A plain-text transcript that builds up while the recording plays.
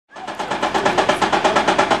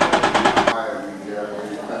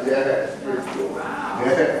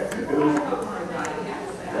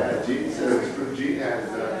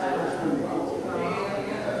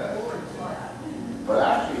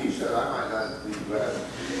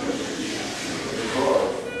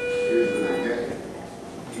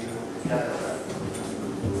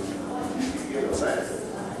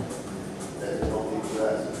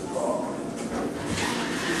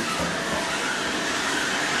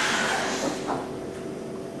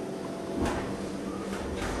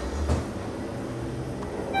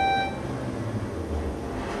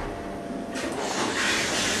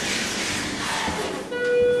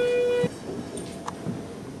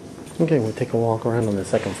Okay, we'll take a walk around on the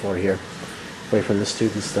second floor here, away from the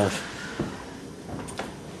student stuff.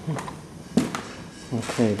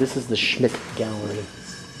 Okay, this is the Schmidt gallery.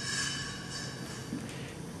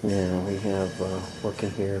 Yeah, we have work in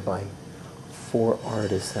here by 4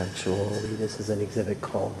 artists actually. This is an exhibit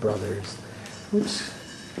called Brothers, which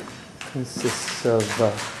consists of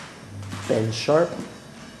Ben Sharp,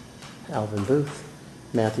 Alvin Booth,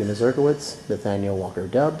 Matthew Mazurkiewicz, Nathaniel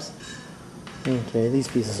Dubbs. Okay, these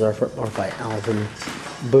pieces are by Alvin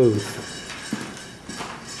Booth.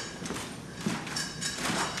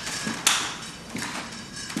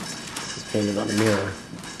 This is painted on a mirror.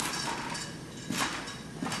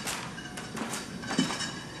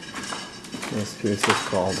 This piece is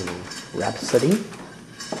called Rhapsody.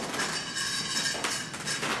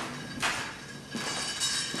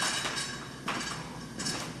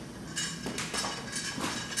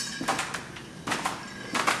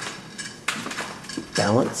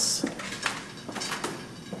 Balance.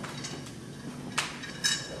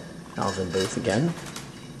 Alvin Booth again.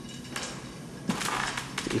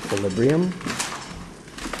 Equilibrium.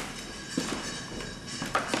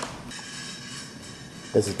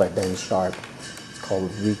 This is by Ben Sharp. It's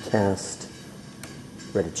called Recast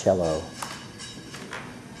Reticello.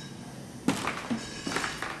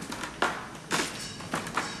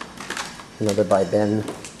 Another by Ben.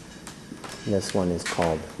 And this one is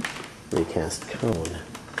called Recast Cone.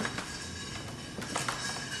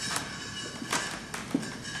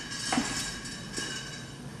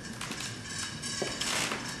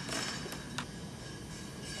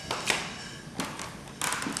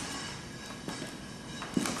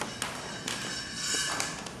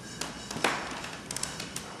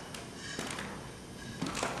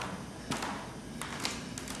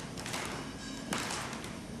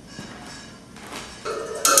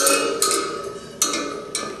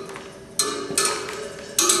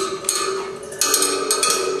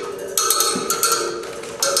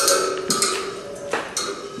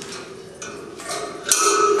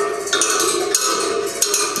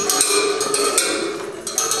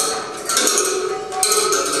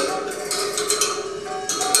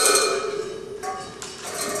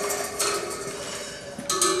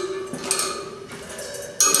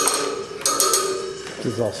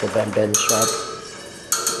 This is also by Ben Sharp.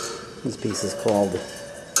 This piece is called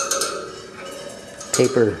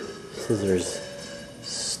Paper, Scissors,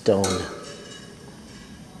 Stone.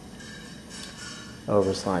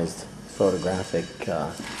 Oversized photographic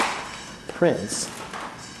prints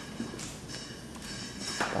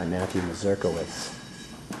by Matthew Mazurkiewicz.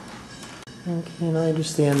 Okay, and I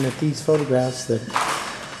understand that these photographs that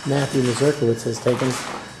Matthew Mazurkiewicz has taken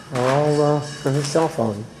are all from his cell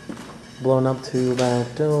phone. Blown up to about,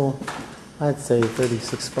 I'd say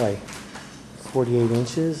 36 by 48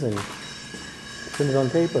 inches and printed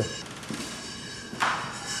on paper.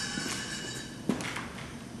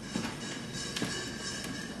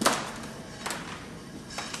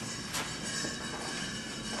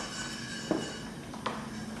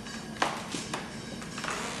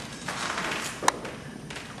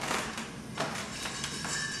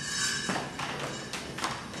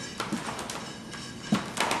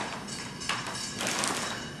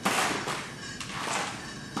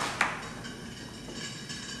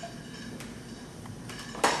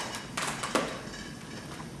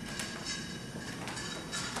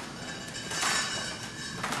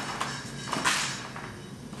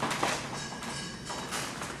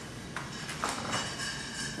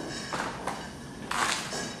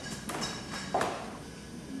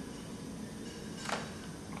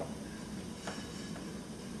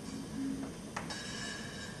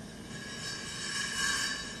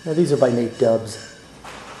 Now these are by Nate Dubbs,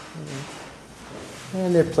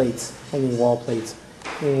 and they're plates, hanging wall plates,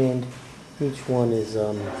 and each one is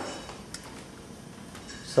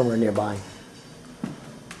somewhere nearby.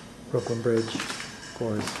 Brooklyn Bridge, of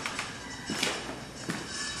course.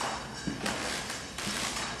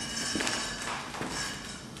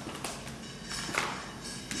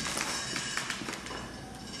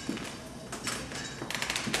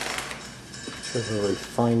 There's a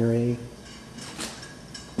refinery.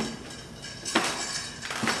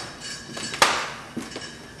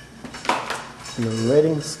 And the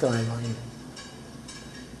Reading skyline.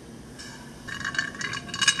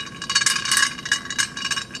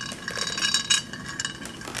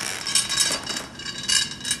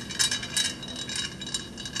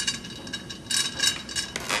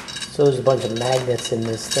 So there's a bunch of magnets in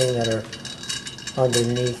this thing that are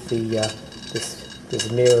underneath the this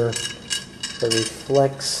mirror that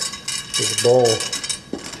reflects this bowl.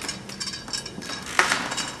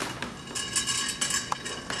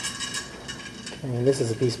 Okay. And this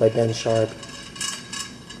is a piece by Ben Sharp.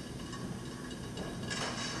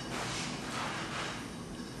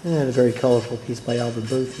 And a very colorful piece by Alvin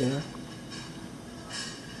Booth here.